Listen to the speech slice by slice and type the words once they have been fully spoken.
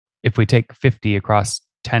if we take 50 across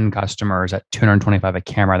 10 customers at 225 a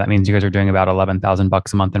camera, that means you guys are doing about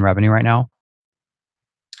 $11,000 a month in revenue right now.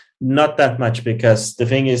 Not that much, because the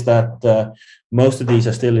thing is that most of these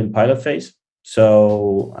are still in pilot phase.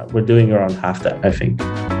 So we're doing around half that, I think.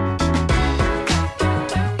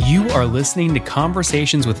 You are listening to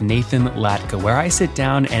Conversations with Nathan Latka, where I sit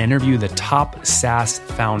down and interview the top SaaS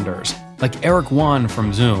founders, like Eric Yuan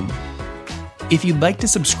from Zoom. If you'd like to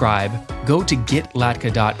subscribe, go to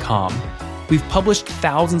getlatka.com. We've published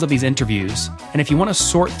thousands of these interviews, and if you want to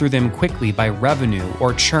sort through them quickly by revenue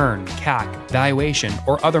or churn, CAC, valuation,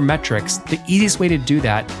 or other metrics, the easiest way to do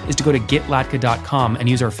that is to go to getlatka.com and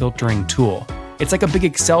use our filtering tool. It's like a big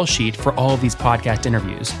Excel sheet for all of these podcast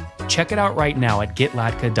interviews. Check it out right now at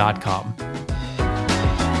getlatka.com.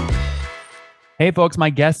 Hey folks, my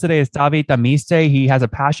guest today is Taavi Tammiste. He has a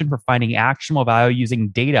passion for finding actionable value using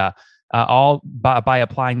data, all by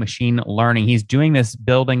applying machine learning. He's doing this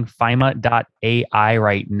building Fima.ai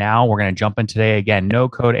right now. We're going to jump in today again. No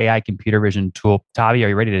code AI computer vision tool. Taavi, are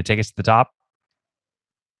you ready to take us to the top?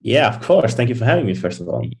 Yeah, of course. Thank you for having me, first of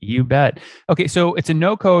all. You bet. Okay, so it's a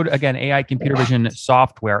no code, again, AI computer vision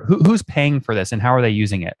software. Who's paying for this and how are they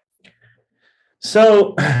using it?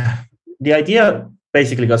 So the idea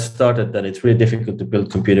basically got started that it's really difficult to build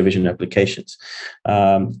computer vision applications.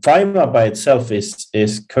 Fima by itself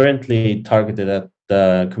is currently targeted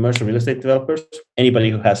at commercial real estate developers, anybody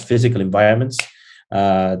who has physical environments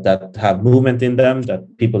that have movement in them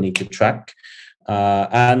that people need to track,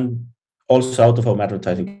 and also out-of-home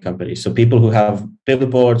advertising companies. So people who have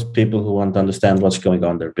billboards, people who want to understand what's going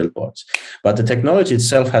on their billboards. But the technology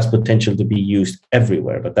itself has potential to be used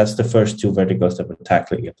everywhere, but that's the first two verticals that we're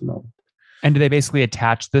tackling at the moment. And do they basically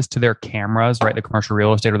attach this to their cameras, right? The commercial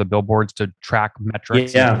real estate or the billboards to track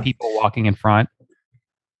metrics of people walking in front?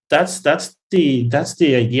 That's the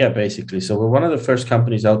idea, basically. So we're one of the first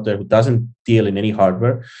companies out there who doesn't deal in any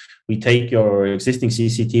hardware. We take your existing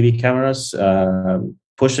CCTV cameras,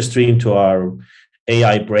 push the stream to our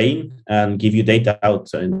AI brain and give you data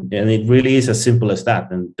out. And it really is as simple as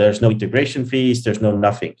that. And there's no integration fees, there's no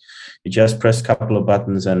nothing. You just press a couple of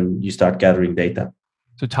buttons and you start gathering data.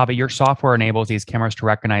 So Taavi, your software enables these cameras to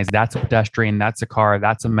recognize that's a pedestrian, that's a car,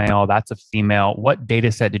 that's a male, that's a female. What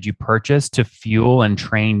data set did you purchase to fuel and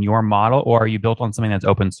train your model, or are you built on something that's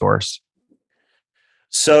open source?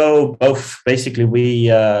 So both. Basically, we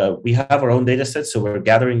have our own data sets, so we're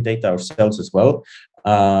gathering data ourselves as well.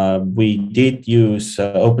 We did use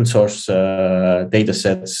open source data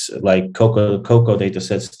sets like Cocoa data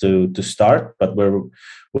sets to start, but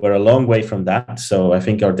we're a long way from that. So I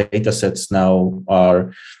think our data sets now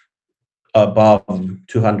are above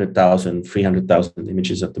 200,000, 300,000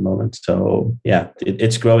 images at the moment. So yeah,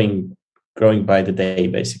 it's growing by the day,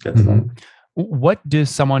 basically at the moment. What does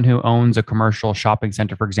someone who owns a commercial shopping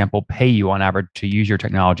center, for example, pay you on average to use your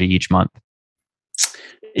technology each month?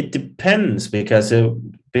 It depends, because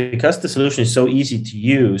the solution is so easy to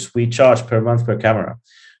use, we charge per month per camera.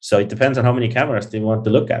 So it depends on how many cameras they want to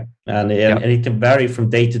look at. And it can vary from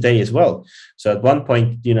day to day as well. So at one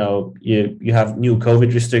point, you have new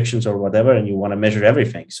COVID restrictions or whatever, and you want to measure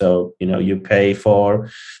everything. So, you pay for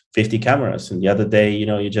 50 cameras, and the other day,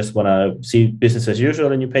 you just want to see business as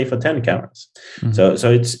usual and you pay for 10 cameras. Mm-hmm.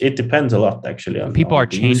 So it depends a lot, actually. People are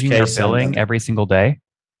changing their billing every single day.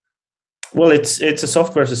 Well, it's a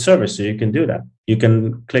software as a service, so you can do that. You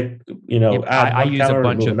can click, add I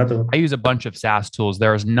use a bunch of SaaS tools.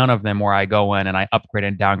 There's none of them where I go in and I upgrade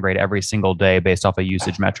and downgrade every single day based off a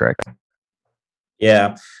usage metric.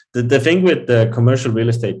 Yeah. The thing with the commercial real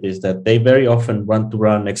estate is that they very often want to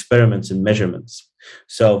run experiments and measurements.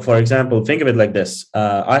 So, for example, think of it like this.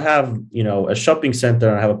 I have, a shopping center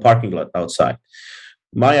and I have a parking lot outside.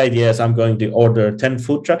 My idea is I'm going to order 10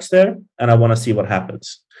 food trucks there and I want to see what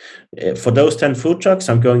happens. For those 10 food trucks,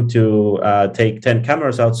 I'm going to take 10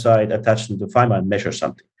 cameras outside, attach them to Fima and measure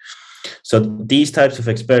something. So these types of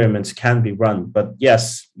experiments can be run. But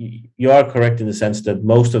yes, you are correct in the sense that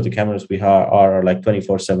most of the cameras we are like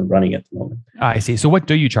 24/7 running at the moment. I see. So what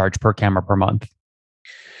do you charge per camera per month?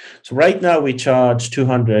 So right now we charge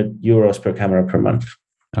 200 euros per camera per month.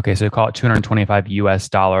 Okay, so call it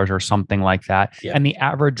 $225 or something like that. Yeah. And the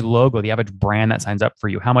average logo, the average brand that signs up for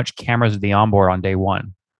you, how much cameras do they onboard on day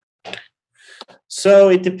one? So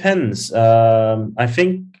it depends. I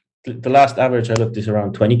think the last average I looked is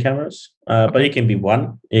around 20 cameras, but it can be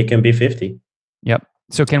 1, it can be 50. Yep.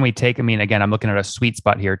 So can we take, again, I'm looking at a sweet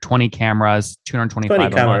spot here, 20 cameras, 225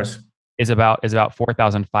 20 cameras. Is about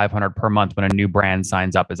 4,500 per month when a new brand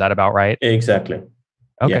signs up. Is that about right? Exactly.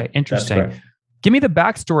 Okay, yeah, interesting. Give me the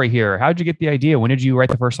backstory here. How did you get the idea? When did you write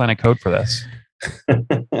the first line of code for this?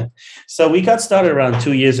 So we got started around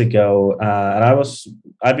 2 years ago, and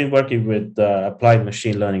I've been working with applied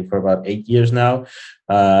machine learning for about 8 years now,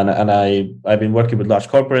 and I've been working with large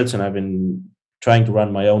corporates, and I've been trying to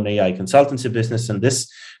run my own AI consultancy business. And this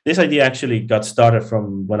idea actually got started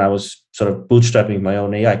from when I was sort of bootstrapping my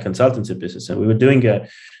own AI consultancy business, and we were doing a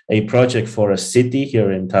project for a city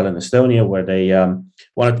here in Tallinn, Estonia, where they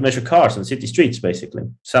wanted to measure cars on city streets, basically.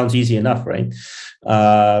 Sounds easy enough, right?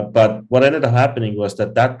 But what ended up happening was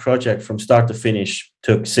that project from start to finish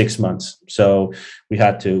took 6 months. So we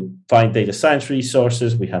had to find data science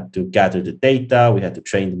resources, we had to gather the data, we had to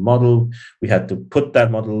train the model, we had to put that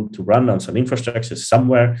model to run on some infrastructure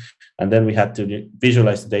somewhere, and then we had to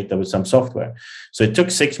visualize the data with some software. So it took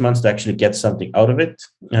 6 months to actually get something out of it.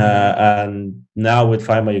 And now with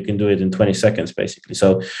FIMA, you can do it in 20 seconds, basically.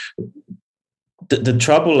 So the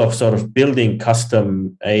trouble of sort of building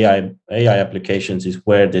custom AI applications is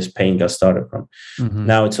where this pain got started from. Mm-hmm.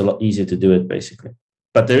 Now it's a lot easier to do it, basically.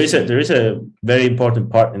 But there is a very important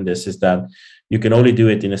part in this, is that you can only do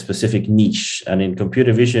it in a specific niche. And in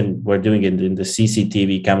computer vision, we're doing it in the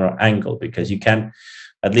CCTV camera angle, because you can't,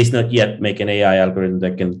 at least not yet, make an AI algorithm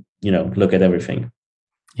that can, look at everything.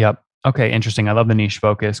 Yep. Okay. Interesting. I love the niche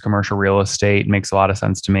focus. Commercial real estate makes a lot of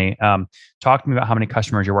sense to me. Talk to me about how many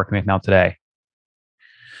customers you're working with now today.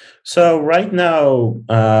 So right now,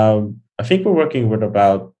 I think we're working with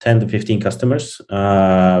about 10 to 15 customers,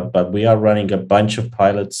 but we are running a bunch of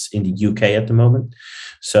pilots in the UK at the moment.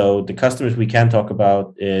 So the customers we can talk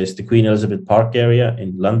about is the Queen Elizabeth Park area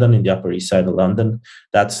in London, in the Upper East Side of London.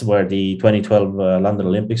 That's where the 2012 London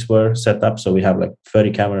Olympics were set up. So we have like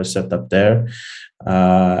 30 cameras set up there.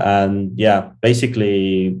 And yeah,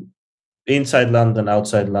 basically inside London,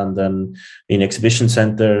 outside London, in exhibition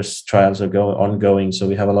centers, trials are ongoing. So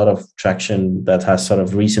we have a lot of traction that has sort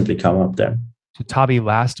of recently come up there. So Tavi,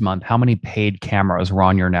 last month, how many paid cameras were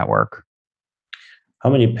on your network?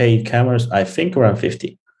 How many paid cameras? I think around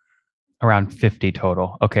 50. Around 50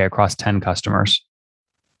 total. Okay, across 10 customers.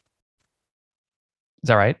 Is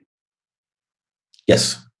that right?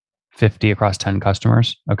 Yes. 50 across 10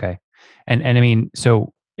 customers. Okay. And I mean,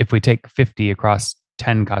 so if we take 50 across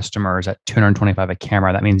 10 customers at $225 a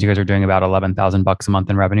camera, that means you guys are doing about $11,000 a month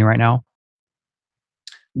in revenue right now?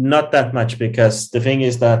 Not that much, because the thing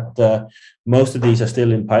is that most of these are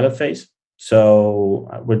still in pilot phase. So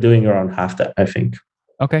we're doing around half that, I think.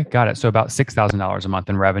 Okay, got it. So about $6,000 a month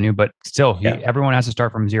in revenue, but still, everyone has to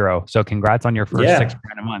start from zero. So congrats on your first $6,000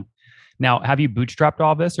 a month. Now, have you bootstrapped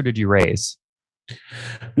all this, or did you raise?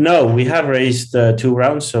 No, we have raised 2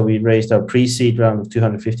 rounds. So we raised our pre-seed round of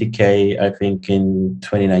 250K, I think, in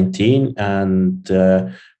 2019. And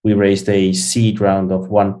we raised a seed round of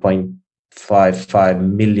 1.55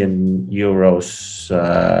 million euros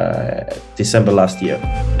December last year.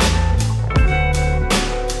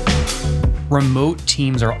 Remote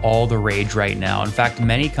teams are all the rage right now. In fact,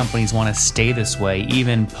 many companies want to stay this way,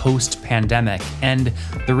 even post-pandemic. And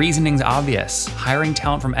the reasoning's obvious. Hiring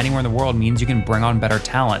talent from anywhere in the world means you can bring on better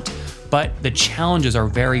talent. But the challenges are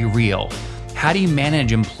very real. How do you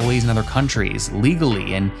manage employees in other countries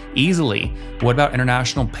legally and easily? What about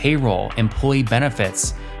international payroll, employee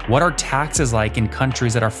benefits? What are taxes like in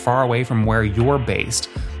countries that are far away from where you're based?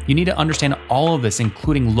 You need to understand all of this,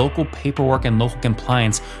 including local paperwork and local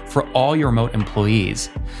compliance for all your remote employees.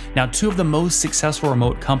 Now, 2 of the most successful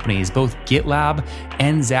remote companies, both GitLab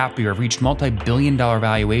and Zapier, have reached multi-billion-dollar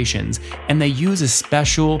valuations, and they use a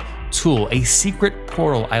special tool, a secret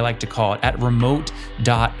portal, I like to call it, at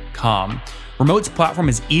remote.com. Remote's platform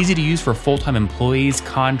is easy to use for full-time employees,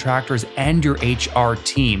 contractors, and your HR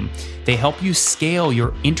team. They help you scale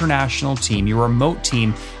your international team, your remote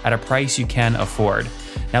team, at a price you can afford.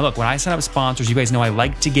 Now, look, when I sign up sponsors, you guys know I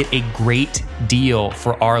like to get a great deal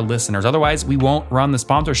for our listeners. Otherwise, we won't run the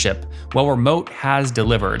sponsorship. Well, Remote has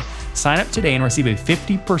delivered. Sign up today and receive a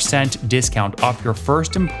 50% discount off your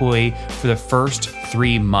first employee for the first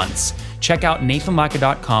 3 months. Check out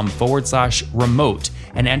nathanlatka.com/remote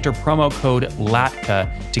and enter promo code LATKA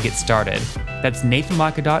to get started. That's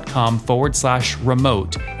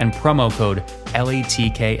nathanlatka.com/remote and promo code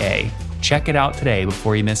LATKA. Check it out today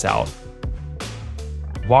before you miss out.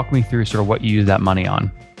 Walk me through sort of what you use that money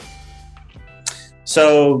on.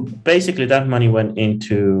 So basically that money went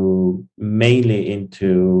mainly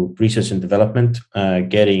into research and development,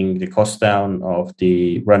 getting the cost down of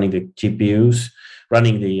running the GPUs,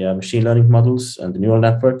 running the machine learning models and the neural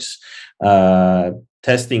networks,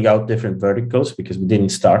 testing out different verticals, because we didn't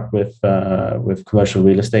start with commercial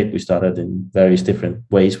real estate. We started in various different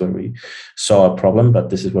ways where we saw a problem, but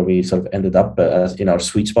this is where we sort of ended up as in our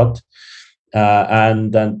sweet spot.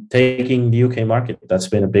 and then taking the UK market. That's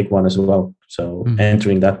been a big one as well. So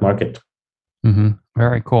entering that market.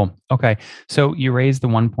 Very cool. Okay. So you raised the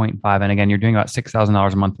 1.5, and again, you're doing about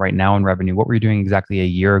 $6,000 a month right now in revenue. What were you doing exactly a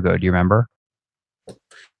year ago? Do you remember?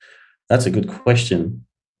 That's a good question.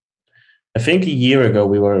 I think a year ago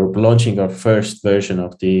we were launching our first version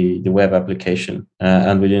of the web application,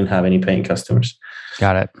 and we didn't have any paying customers.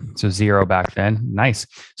 Got it. So 0 back then. Nice.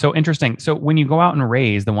 So interesting. So when you go out and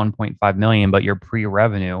raise the 1.5 million, but you're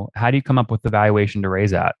pre-revenue, how do you come up with the valuation to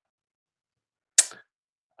raise that?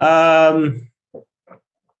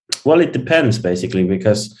 Well, it depends basically,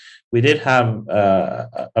 because we did have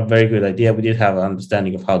a very good idea. We did have an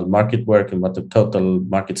understanding of how the market worked and what the total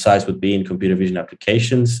market size would be in computer vision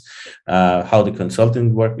applications, how the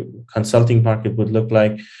consulting market would look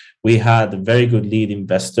like. We had a very good lead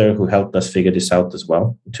investor who helped us figure this out as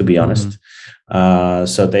well, to be honest.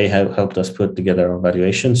 So they have helped us put together our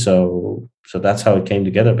valuation. So that's how it came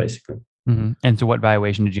together, basically. And so what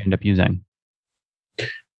valuation did you end up using?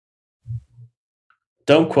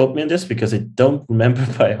 Don't quote me on this because I don't remember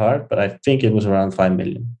by heart, but I think it was around 5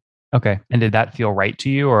 million. Okay. And did that feel right to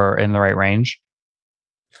you or in the right range?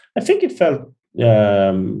 I think it felt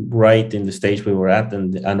right in the stage we were at,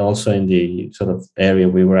 and also in the sort of area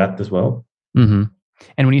we were at as well. And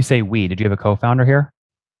when you say we, did you have a co-founder here?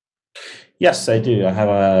 Yes, I do. I have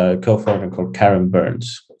a co-founder called Karen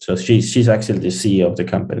Burns. So she's actually the CEO of the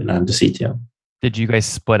company and I'm the CTO. Did you guys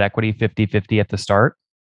split equity 50-50 at the start?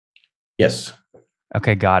 Yes.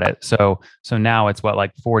 Okay, got it. So now it's what,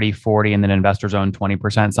 like 40-40 and then investors own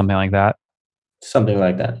 20%, something like that? Something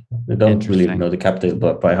like that. I don't really know the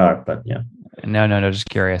capital by heart, but yeah. No, just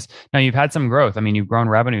curious. Now you've had some growth. I mean, you've grown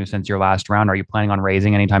revenue since your last round. Are you planning on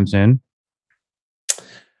raising anytime soon?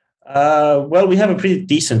 Well, we have a pretty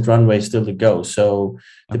decent runway still to go. So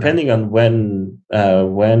depending on when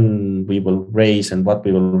we will raise and what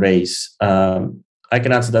we will raise, I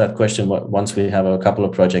can answer that question once we have a couple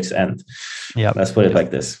of projects end. Yeah, let's put it like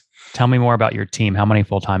this. Tell me more about your team. How many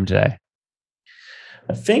full-time today?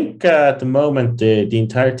 I think at the moment, the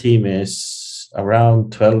entire team is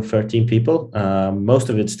around 12, 13 people. Most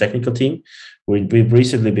of it's technical team. We've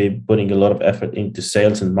recently been putting a lot of effort into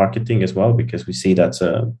sales and marketing as well, because we see that's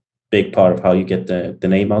a big part of how you get the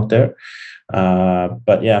name out there.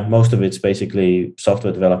 But yeah, most of it's basically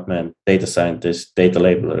software development, data scientists, data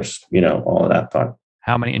labelers, all of that part.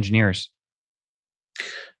 How many engineers?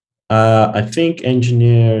 I think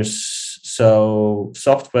engineers, so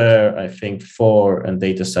software, I think 4, and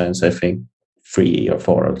data science, I think 3 or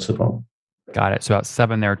 4 also. Got it. So about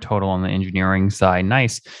 7 there total on the engineering side.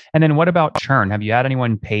 Nice. And then what about churn? Have you had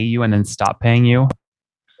anyone pay you and then stop paying you?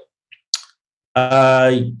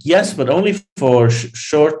 Yes, but only for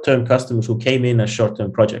short-term customers who came in as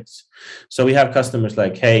short-term projects. So we have customers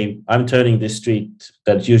like, hey, I'm turning this street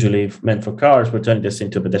that's usually meant for cars, we're turning this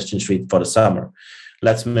into a pedestrian street for the summer.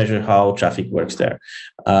 Let's measure how traffic works there.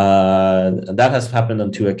 That has happened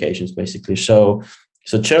on 2 occasions, basically. So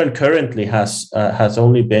churn currently has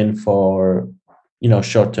only been for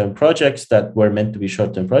short-term projects that were meant to be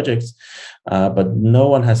short-term projects, but no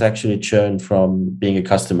one has actually churned from being a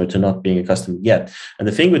customer to not being a customer yet. And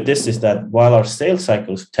the thing with this is that while our sales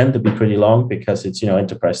cycles tend to be pretty long because it's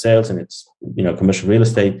enterprise sales and it's commercial real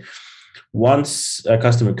estate, once a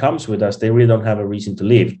customer comes with us, they really don't have a reason to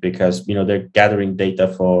leave, because they're gathering data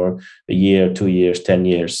for a year, 2 years, 10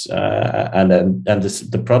 years, and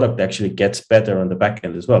the product actually gets better on the back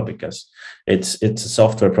end as well, because it's a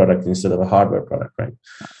software product instead of a hardware product, right?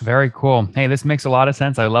 Very cool. Hey, this makes a lot of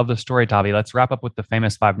sense. I love the story, Taavi. Let's wrap up with the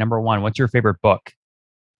famous 5. Number 1, what's your favorite book?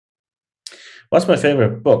 What's my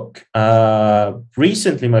favorite book?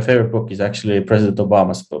 Recently, my favorite book is actually President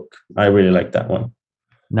Obama's book. I really like that one.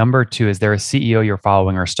 Number 2, is there a CEO you're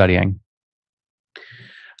following or studying?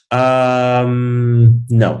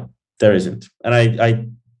 No, there isn't. And I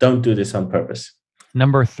don't do this on purpose.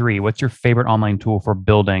 Number 3, what's your favorite online tool for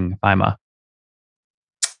building FIMA?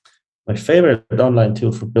 My favorite online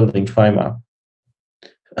tool for building FIMA?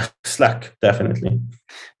 Slack, definitely.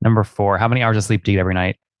 Number 4, how many hours of sleep do you get every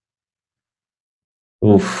night?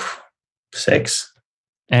 6.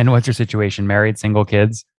 And what's your situation? Married, single,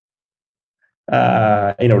 kids?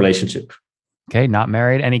 In a relationship. Okay, not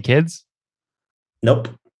married. Any kids? Nope.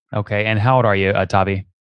 Okay, and how old are you, Taavi?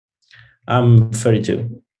 I'm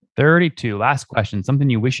 32. 32. Last question. Something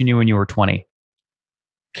you wish you knew when you were 20.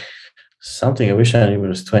 Something I wish I knew when I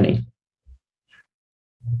was 20.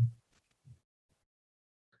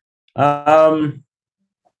 I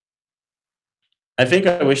think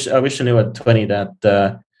I wish I knew at 20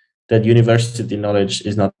 that university knowledge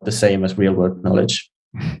is not the same as real world knowledge.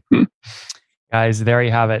 Guys, there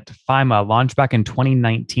you have it. FIMA launched back in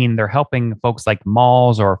 2019. They're helping folks like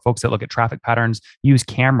malls or folks that look at traffic patterns use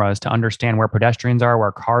cameras to understand where pedestrians are,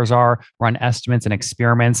 where cars are, run estimates and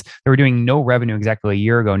experiments. They were doing no revenue exactly a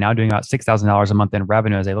year ago, now doing about $6,000 a month in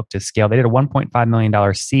revenue as they look to scale. They did a $1.5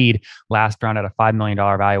 million seed last round at a $5 million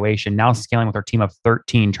valuation, now scaling with their team of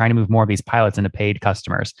 13, trying to move more of these pilots into paid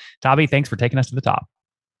customers. Tavi, thanks for taking us to the top.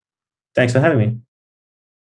 Thanks for having me.